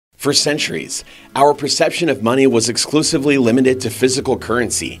For centuries, our perception of money was exclusively limited to physical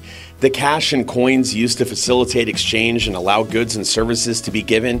currency, the cash and coins used to facilitate exchange and allow goods and services to be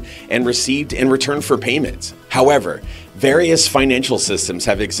given and received in return for payment. However, various financial systems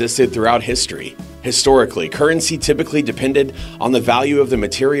have existed throughout history. Historically, currency typically depended on the value of the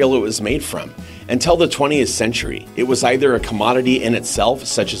material it was made from. Until the 20th century, it was either a commodity in itself,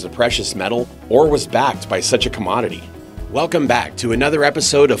 such as a precious metal, or was backed by such a commodity. Welcome back to another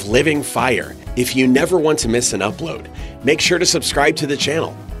episode of Living Fire. If you never want to miss an upload, make sure to subscribe to the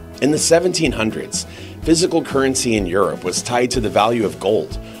channel. In the 1700s, physical currency in Europe was tied to the value of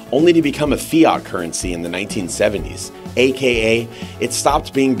gold, only to become a fiat currency in the 1970s, aka it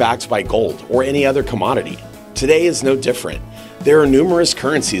stopped being backed by gold or any other commodity. Today is no different. There are numerous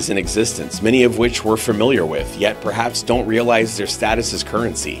currencies in existence, many of which we're familiar with, yet perhaps don't realize their status as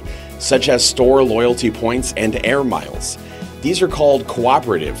currency, such as store loyalty points and air miles. These are called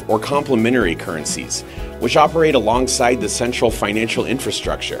cooperative or complementary currencies, which operate alongside the central financial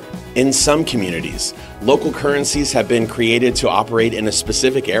infrastructure. In some communities, local currencies have been created to operate in a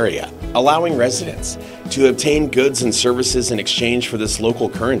specific area, allowing residents to obtain goods and services in exchange for this local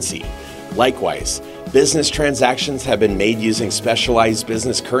currency. Likewise, business transactions have been made using specialized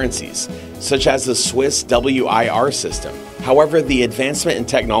business currencies, such as the Swiss WIR system. However, the advancement in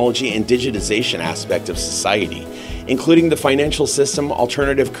technology and digitization aspect of society, including the financial system,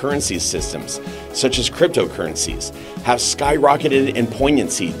 alternative currency systems, such as cryptocurrencies, have skyrocketed in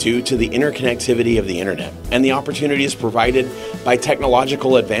poignancy due to the interconnectivity of the internet and the opportunities provided by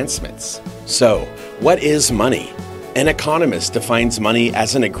technological advancements. So, what is money? An economist defines money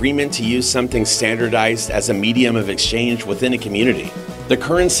as an agreement to use something standardized as a medium of exchange within a community. The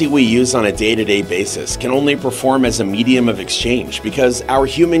currency we use on a day-to-day basis can only perform as a medium of exchange because our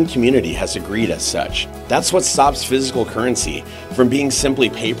human community has agreed as such. That's what stops physical currency from being simply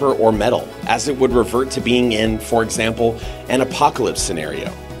paper or metal, as it would revert to being in, for example, an apocalypse scenario.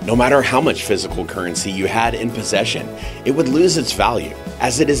 No matter how much physical currency you had in possession, it would lose its value,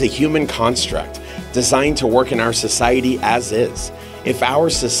 as it is a human construct designed to work in our society as is. If our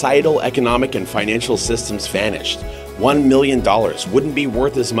societal, economic, and financial systems vanished, $1 million wouldn't be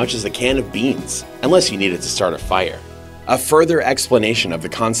worth as much as a can of beans, unless you needed to start a fire. A further explanation of the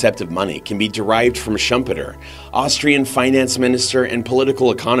concept of money can be derived from Schumpeter, Austrian finance minister and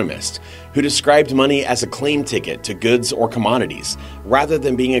political economist, who described money as a claim ticket to goods or commodities, rather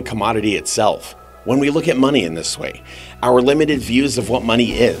than being a commodity itself. When we look at money in this way, our limited views of what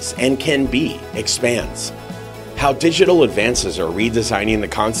money is and can be expands. How digital advances are redesigning the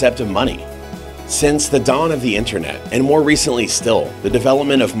concept of money. Since the dawn of the internet, and more recently still, the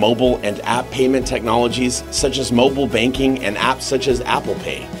development of mobile and app payment technologies such as mobile banking and apps such as Apple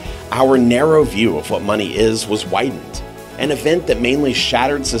Pay, our narrow view of what money is was widened. An event that mainly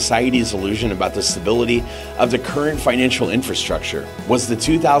shattered society's illusion about the stability of the current financial infrastructure was the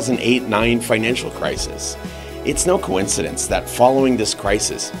 2008-9 financial crisis. It's no coincidence that following this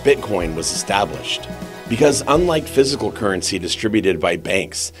crisis, Bitcoin was established. Because unlike physical currency distributed by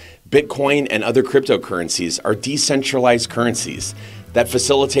banks, Bitcoin and other cryptocurrencies are decentralized currencies that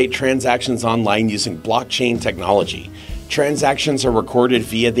facilitate transactions online using blockchain technology. Transactions are recorded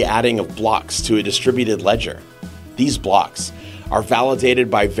via the adding of blocks to a distributed ledger. These blocks are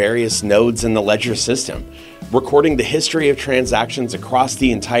validated by various nodes in the ledger system, recording the history of transactions across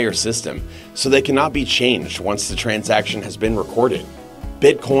the entire system so they cannot be changed once the transaction has been recorded.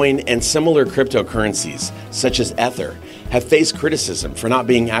 Bitcoin and similar cryptocurrencies, such as Ether, have faced criticism for not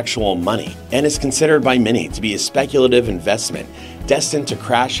being actual money and is considered by many to be a speculative investment destined to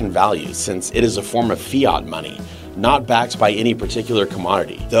crash in value since it is a form of fiat money, not backed by any particular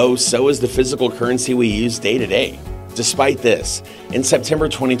commodity, though so is the physical currency we use day to day. Despite this, in September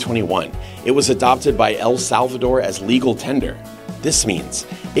 2021, it was adopted by El Salvador as legal tender. This means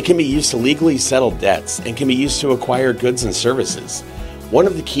it can be used to legally settle debts and can be used to acquire goods and services. One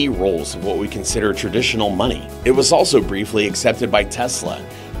of the key roles of what we consider traditional money. It was also briefly accepted by Tesla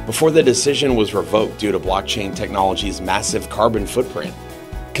before the decision was revoked due to blockchain technology's massive carbon footprint.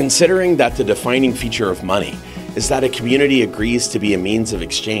 Considering that the defining feature of money is that a community agrees to be a means of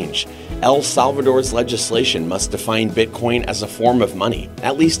exchange, El Salvador's legislation must define Bitcoin as a form of money,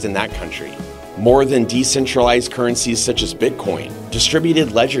 at least in that country. More than decentralized currencies such as Bitcoin,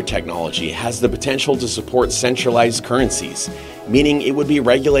 distributed ledger technology has the potential to support centralized currencies, meaning it would be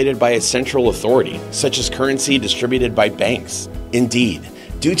regulated by a central authority, such as currency distributed by banks. Indeed,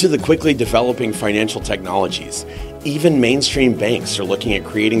 due to the quickly developing financial technologies, even mainstream banks are looking at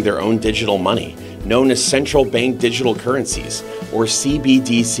creating their own digital money, known as central bank digital currencies, or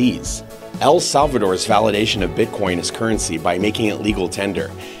CBDCs. El Salvador's validation of Bitcoin as currency by making it legal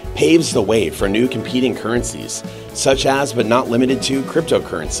tender paves the way for new competing currencies, such as but not limited to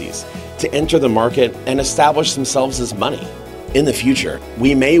cryptocurrencies, to enter the market and establish themselves as money. In the future,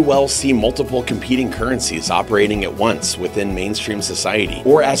 we may well see multiple competing currencies operating at once within mainstream society,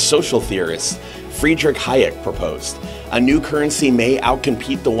 or as social theorist Friedrich Hayek proposed, a new currency may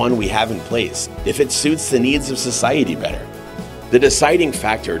outcompete the one we have in place if it suits the needs of society better. The deciding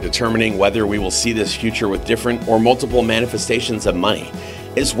factor determining whether we will see this future with different or multiple manifestations of money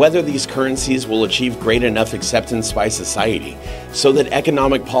is whether these currencies will achieve great enough acceptance by society so that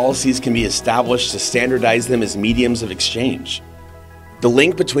economic policies can be established to standardize them as mediums of exchange. The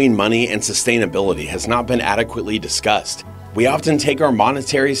link between money and sustainability has not been adequately discussed. We often take our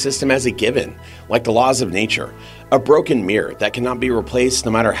monetary system as a given, like the laws of nature, a broken mirror that cannot be replaced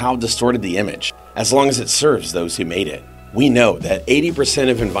no matter how distorted the image, as long as it serves those who made it. We know that 80%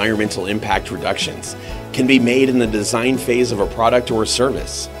 of environmental impact reductions can be made in the design phase of a product or a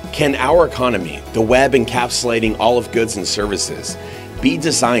service. Can our economy, the web encapsulating all of goods and services, be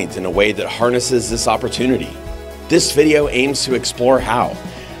designed in a way that harnesses this opportunity? This video aims to explore how.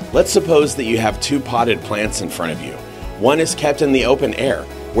 Let's suppose that you have two potted plants in front of you. One is kept in the open air,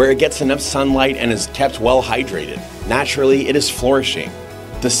 where it gets enough sunlight and is kept well hydrated. Naturally, it is flourishing.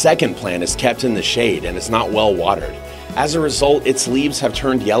 The second plant is kept in the shade and is not well watered. As a result, its leaves have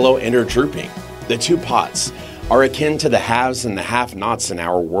turned yellow and are drooping. The two pots are akin to the haves and the have-nots in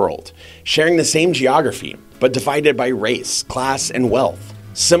our world, sharing the same geography, but divided by race, class, and wealth.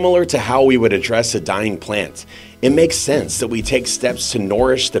 Similar to how we would address a dying plant, it makes sense that we take steps to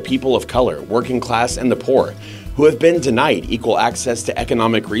nourish the people of color, working class, and the poor, who have been denied equal access to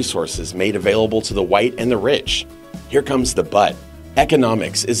economic resources made available to the white and the rich. Here comes the but.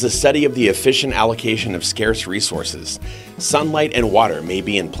 Economics is the study of the efficient allocation of scarce resources. Sunlight and water may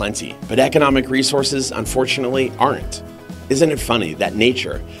be in plenty, but economic resources, unfortunately, aren't. Isn't it funny that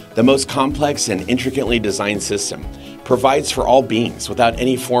nature, the most complex and intricately designed system, provides for all beings without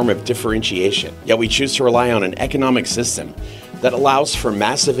any form of differentiation, yet we choose to rely on an economic system that allows for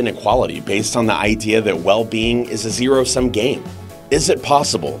massive inequality based on the idea that well-being is a zero-sum game? Is it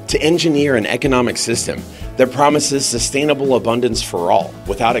possible to engineer an economic system that promises sustainable abundance for all,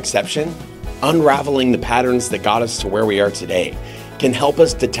 without exception? Unraveling the patterns that got us to where we are today can help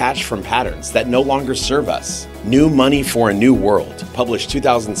us detach from patterns that no longer serve us. New Money for a New World, published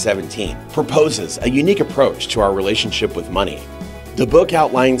 2017, proposes a unique approach to our relationship with money. The book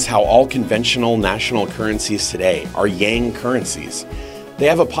outlines how all conventional national currencies today are yang currencies. They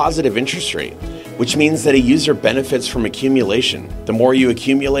have a positive interest rate, which means that a user benefits from accumulation. The more you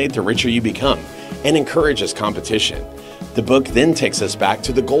accumulate, the richer you become, and encourages competition. The book then takes us back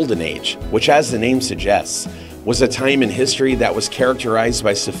to the Golden Age, which, as the name suggests, was a time in history that was characterized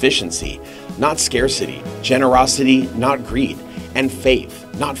by sufficiency, not scarcity, generosity, not greed, and faith,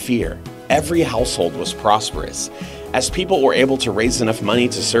 not fear. Every household was prosperous, as people were able to raise enough money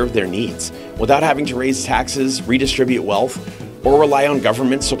to serve their needs without having to raise taxes, redistribute wealth, or rely on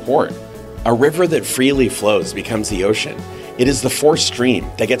government support. A river that freely flows becomes the ocean. It is the forced stream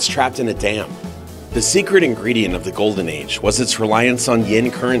that gets trapped in a dam. The secret ingredient of the Golden Age was its reliance on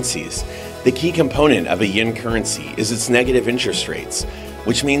yen currencies. The key component of a yen currency is its negative interest rates,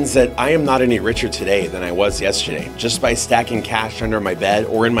 which means that I am not any richer today than I was yesterday just by stacking cash under my bed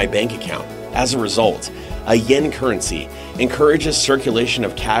or in my bank account. As a result, a yen currency encourages circulation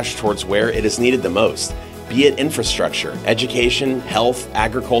of cash towards where it is needed the most, be it infrastructure, education, health,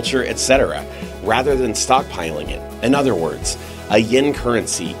 agriculture, etc., rather than stockpiling it. In other words, a yen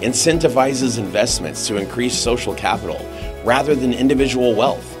currency incentivizes investments to increase social capital rather than individual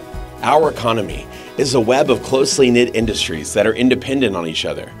wealth. Our economy is a web of closely knit industries that are independent on each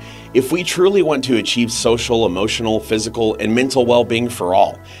other. If we truly want to achieve social, emotional, physical, and mental well-being for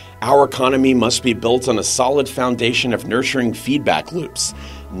all, our economy must be built on a solid foundation of nurturing feedback loops,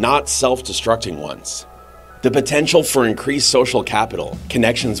 not self-destructing ones. The potential for increased social capital,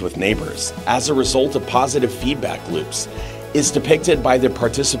 connections with neighbors, as a result of positive feedback loops, is depicted by the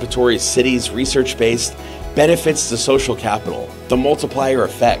participatory cities research-based benefits to social capital, the multiplier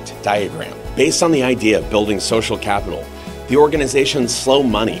effect diagram. Based on the idea of building social capital, the organization Slow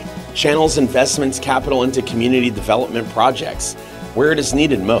Money channels investments capital into community development projects where it is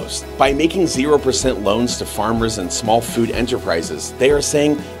needed most. By making 0% loans to farmers and small food enterprises, they are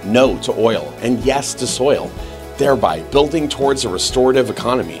saying no to oil and yes to soil, thereby building towards a restorative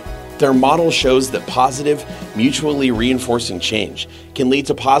economy. Their model shows that positive, mutually reinforcing change can lead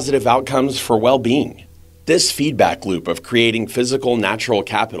to positive outcomes for well-being. This feedback loop of creating physical natural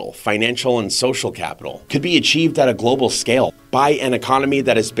capital, financial and social capital, could be achieved at a global scale by an economy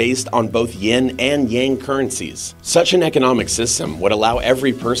that is based on both yin and yang currencies. Such an economic system would allow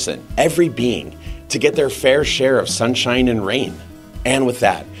every person, every being, to get their fair share of sunshine and rain. And with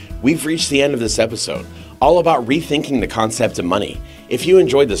that, we've reached the end of this episode, all about rethinking the concept of money. If you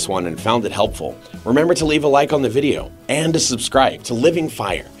enjoyed this one and found it helpful, remember to leave a like on the video and to subscribe to Living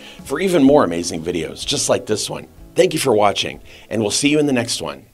Fire for even more amazing videos just like this one. Thank you for watching, and we'll see you in the next one.